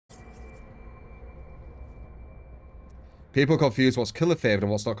People confuse what's killer favored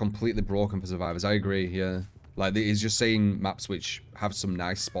and what's not completely broken for survivors. I agree, yeah. Like, he's just saying maps which have some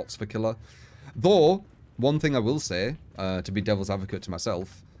nice spots for killer. Though, one thing I will say, to be devil's advocate to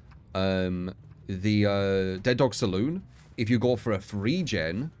myself, the Dead Dog Saloon, if you go for a free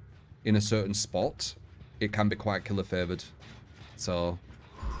gen in a certain spot, it can be quite killer favored. So,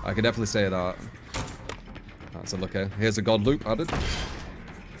 I can definitely say that. That's a look here. Here's a god loop added.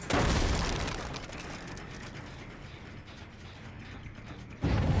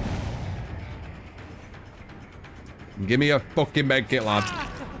 Give me a fucking medkit, lad.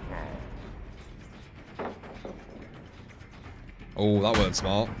 Oh, that weren't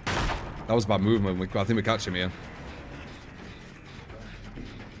smart. That was bad movement. I think we catch him here.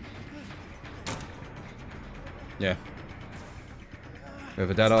 Yeah. We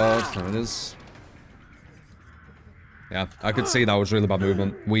have a dead hard. There it is. Yeah, I could see that was really bad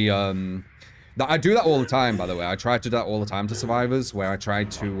movement. I do that all the time, by the way. I try to do that all the time to survivors, where I try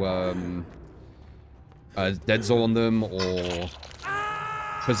to dead zone them or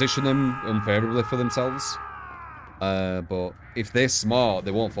position them unfavorably for themselves. But if they're smart,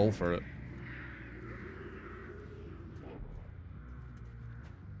 they won't fall for it.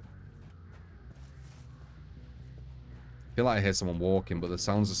 I feel like I hear someone walking, but the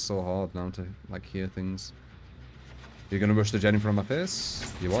sounds are so hard now to like hear things. You're gonna rush the gen in front of my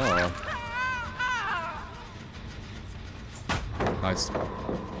face? You are. Nice.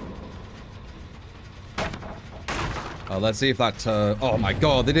 Let's see if that, oh my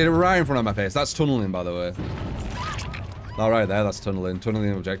god, they did it right in front of my face. That's tunneling, by the way. All right there, that's tunneling.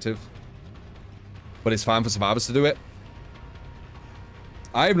 Tunneling objective. But it's fine for survivors to do it.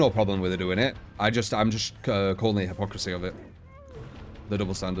 I have no problem with it doing it. I'm just calling the hypocrisy of it. The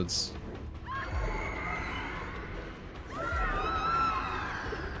double standards.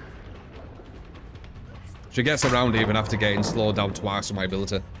 She gets around even after getting slowed down twice on my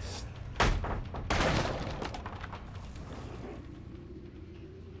ability.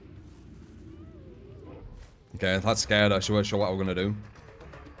 Okay, if that's scared, I should show what we're gonna do.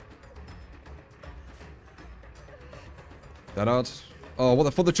 Dead hard. Oh, what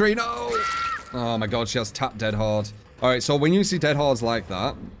the fuck, the tree? No! Oh my god, she has tapped dead hard. Alright, so when you see dead hards like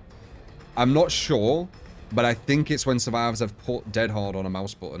that, I'm not sure, but I think it's when survivors have put dead hard on a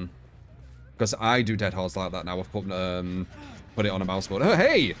mouse button. Because I do dead hards like that now. I've put it on a mouse button. Oh,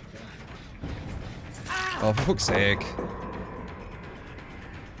 hey! Oh, for fuck's sake.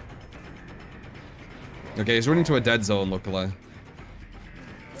 Okay, he's running to a dead zone, luckily.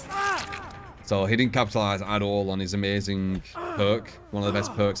 So he didn't capitalize at all on his amazing perk. One of the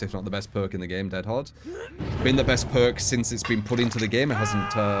best perks, if not the best perk in the game, Dead Hard. Been the best perk since it's been put into the game. It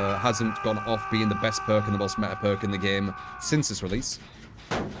hasn't gone off being the best perk and the most meta perk in the game since its release.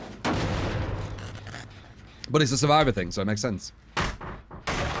 But it's a survivor thing, so it makes sense.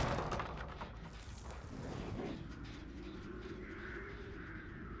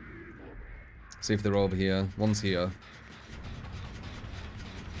 See if they're over here. One's here.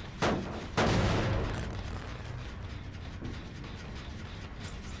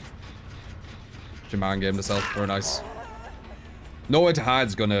 She mind gamed herself. Very nice. Nowhere to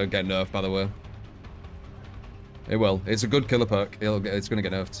hide's gonna get nerfed, by the way. It will. It's a good killer perk. It's gonna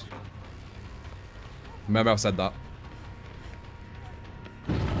get nerfed. Remember I said that.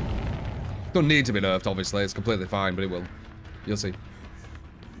 Don't need to be nerfed, obviously. It's completely fine, but it will. You'll see.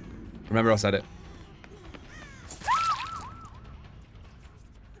 Remember I said it.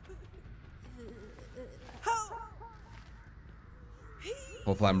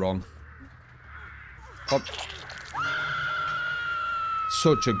 Hopefully I'm wrong. Oh.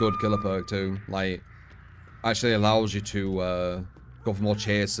 Such a good killer perk too. Like, actually allows you to go for more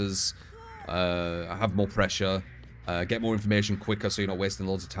chases, have more pressure, get more information quicker so you're not wasting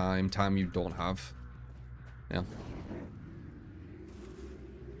loads of time you don't have. Yeah.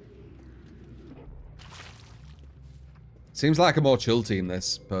 Seems like a more chill team,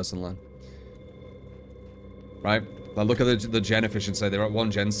 this, personally. Right? Like, look at the gen efficiency. They're at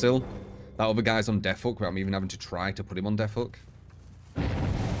 1 gen still. That other guy's on def hook, where I'm even having to try to put him on def hook.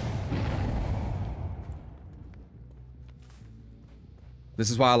 This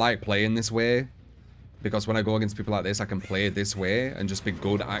is why I like playing this way. Because when I go against people like this, I can play this way and just be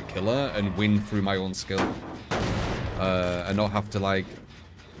good at killer and win through my own skill. And not have to, like,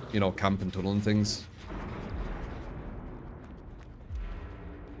 you know, camp and tunnel and things.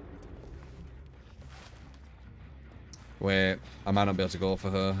 Wait, I might not be able to go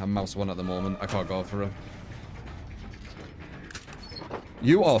for her. I'm mouse 1 at the moment. I can't go for her.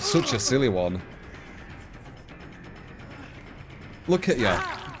 You are such a silly one. Look at you.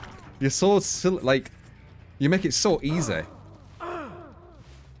 You're so silly. Like, You make it so easy.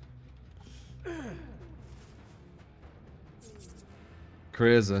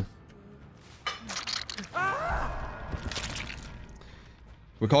 Crazy.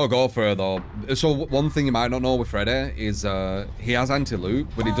 We can't go for it though. So one thing you might not know with Freddy is he has anti-loop,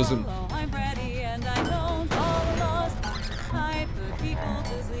 but he doesn't. Hello, I'm ready and I don't follow laws. I put people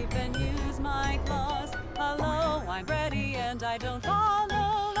to sleep and use my claws. Hello, I'm ready and I don't follow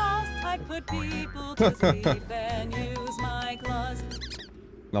laws. I put people to sleep and use my claws.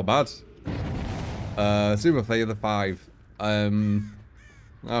 Not bad. Super Flavor 5.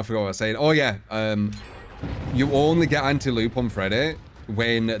 I forgot what I was saying. Oh yeah. You only get anti-loop on Freddy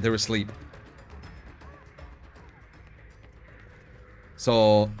when they're asleep.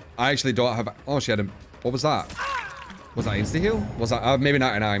 So I actually don't have. Oh, she had a. What was that? Was that insta heal? Was that maybe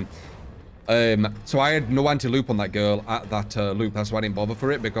 99? So I had no anti-loop on that girl at that loop. That's why I didn't bother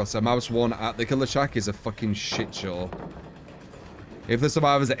for it, because mouse 1 at the killer shack is a fucking shit show. If the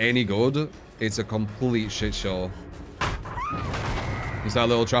survivors are any good, it's a complete shit show. Is that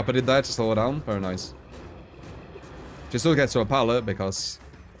little trap I did there to slow her down? Very nice. She still gets to a pallet because...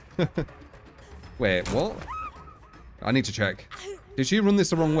 Wait, what? I need to check. Did she run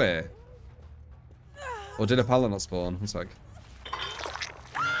this the wrong way? Or did a pallet not spawn? One sec.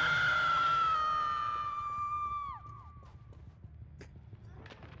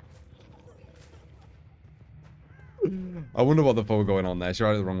 I wonder what the fuck was going on there. She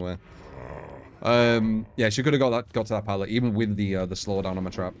ran it the wrong way. Yeah, she could have got to that pallet even with the slowdown on my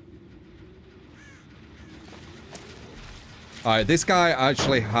trap. Alright, this guy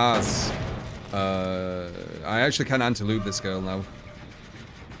actually has... I actually can anti-loop this girl now.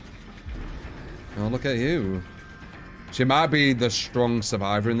 Oh, look at you. She might be the strong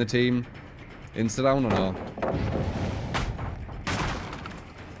survivor in the team. Insta-down or no?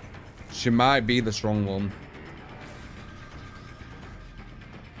 She might be the strong one.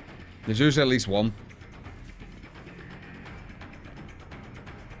 There's usually at least one.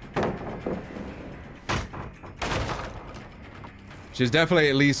 She's definitely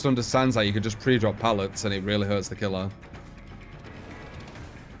at least understands that you could just pre-drop pallets and it really hurts the killer.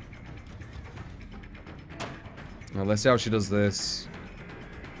 Now let's see how she does this.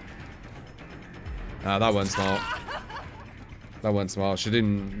 Ah, that went smart. That went smart. She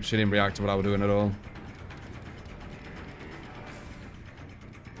didn't react to what I was doing at all.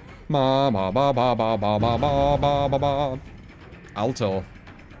 Ba ba ba ba ba ba ba ba ba ba. Alto.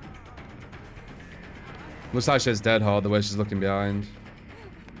 Looks like she's dead hard the way she's looking behind.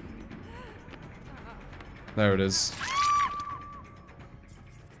 There it is.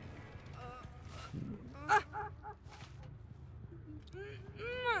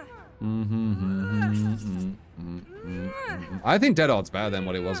 I think Dead Hard's better than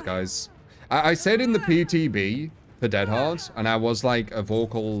what it was, guys. I said in the PTB for Dead Hard, and I was like a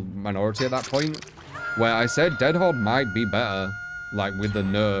vocal minority at that point, where I said Dead Hard might be better. Like with the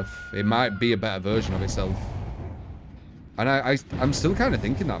nerf, it might be a better version of itself. And I'm still kind of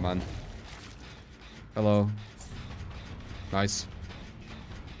thinking that, man. Hello. Nice.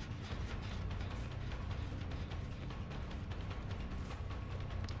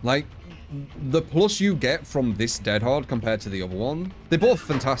 Like, the plus you get from this Dead Hard compared to the other one, they're both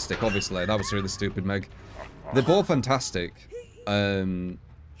fantastic, obviously. That was really stupid, Meg. They're both fantastic.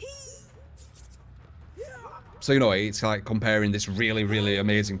 So, you know, it's like comparing this really, really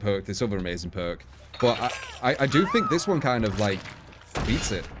amazing perk, this other amazing perk. But I do think this one kind of, like,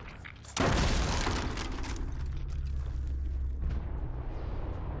 beats it.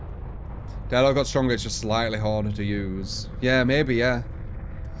 Dead Hard got stronger, it's just slightly harder to use. Yeah, maybe, yeah.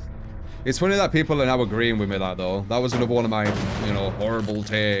 It's funny that people are now agreeing with me that, though. That was another one of my, you know, horrible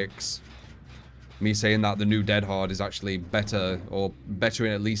takes. Me saying that the new Dead Hard is actually better, or better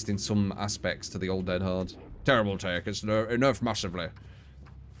at least in some aspects to the old Dead Hard. Terrible take. It's nerfed massively.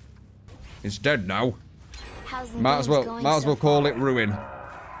 It's dead now. Might as well call it ruin.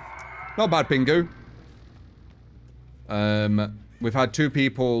 Not bad, Pingu. We've had two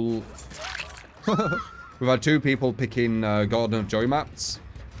people. We've had two people picking Garden of Joy maps.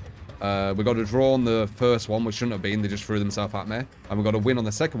 We got a draw on the first one, which shouldn't have been. They just threw themselves at me. And we got a win on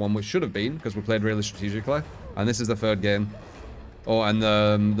the second one, which should have been, because we played really strategically. And this is the third game. Oh, and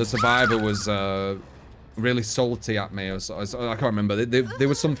the survivor was really salty at me. Or so, I can't remember. There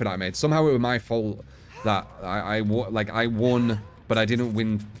was something I made. Somehow it was my fault that I won, but I didn't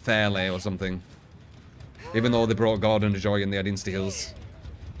win fairly or something. Even though they brought Garden of Joy and they had insta-heals.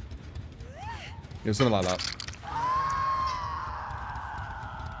 It was something like that.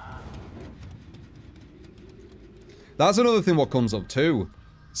 That's another thing what comes up too.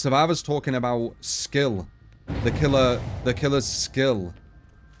 Survivors talking about skill the killer's skill.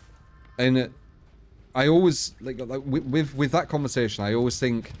 And I always like with that conversation, I always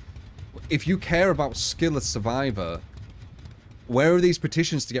think, if you care about skill as survivor, where are these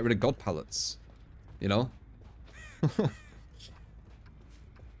petitions to get rid of god palettes? You know?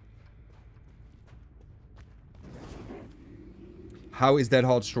 How is Dead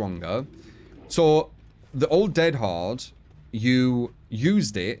Hard stronger? So, the old Dead Hard, you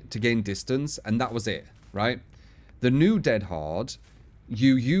used it to gain distance, and that was it, right? The new Dead Hard,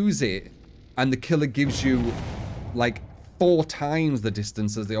 you use it, and the killer gives you, like, 4 times the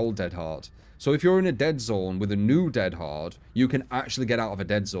distance as the old Dead Hard. So if you're in a dead zone with a new Dead Hard, you can actually get out of a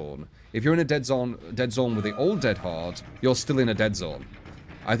dead zone. If you're in a dead zone with the old Dead Hard, you're still in a dead zone.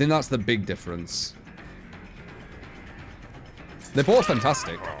 I think that's the big difference. They're both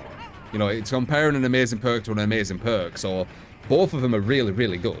fantastic. You know, it's comparing an amazing perk to an amazing perk, so both of them are really,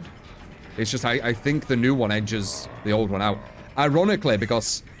 really good. It's just, I think the new one edges the old one out. Ironically,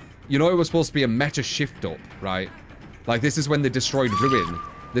 because, you know, it was supposed to be a meta shift up, right? Like, this is when they destroyed Ruin.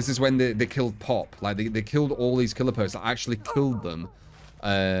 This is when they killed Pop. Like, they killed all these killer perks that actually killed them.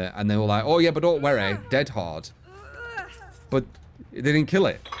 And they were like, oh yeah, but don't worry, Dead Hard. But they didn't kill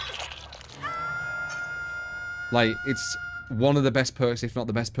it. Like, it's one of the best perks, if not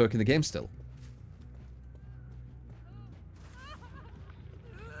the best perk in the game still.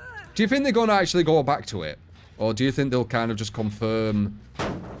 Do you think they're going to actually go back to it? Or do you think they'll kind of just confirm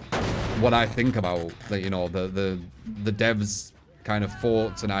what I think about, the, you know, the devs' kind of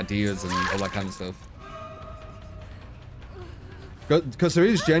thoughts and ideas and all that kind of stuff? Because there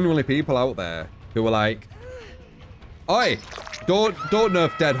is genuinely people out there who are like, oi, don't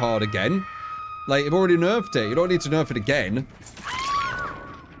nerf Dead Hard again. Like, you've already nerfed it. You don't need to nerf it again.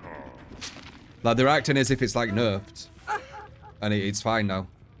 Like, they're acting as if it's, like, nerfed. And it's fine now.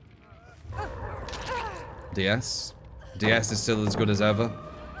 DS. DS is still as good as ever.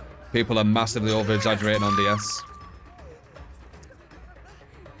 People are massively over-exaggerating on DS.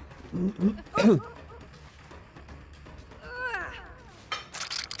 You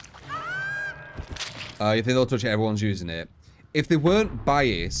think they'll touch it? Everyone's using it. If they weren't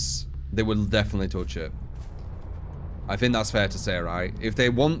biased, they will definitely touch it. I think that's fair to say, right? If they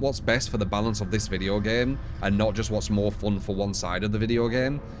want what's best for the balance of this video game, and not just what's more fun for one side of the video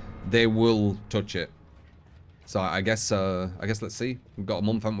game, they will touch it. So I guess let's see. We've got a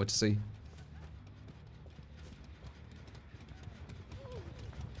month, haven't we, to see.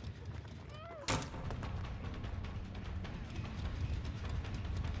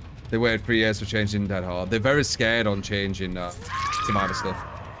 They waited 3 years for changing Dead Hard. They're very scared on changing Survivor stuff.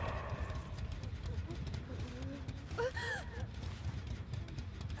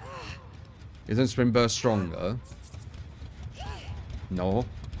 Isn't Spring Burst stronger? No.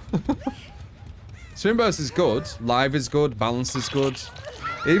 Spring Burst is good. Live is good. Balance is good.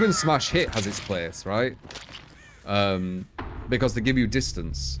 Even Smash Hit has its place, right? Because they give you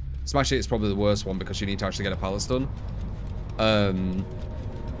distance. Smash Hit is probably the worst one because you need to actually get a pallet stun.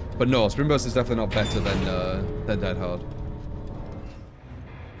 But no, Spring Burst is definitely not better than Dead Hard.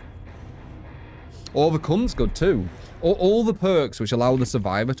 Overcome's good too. All the perks which allow the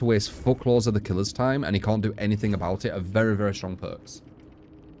survivor to waste fuckloads of the killer's time and he can't do anything about it are very, very strong perks.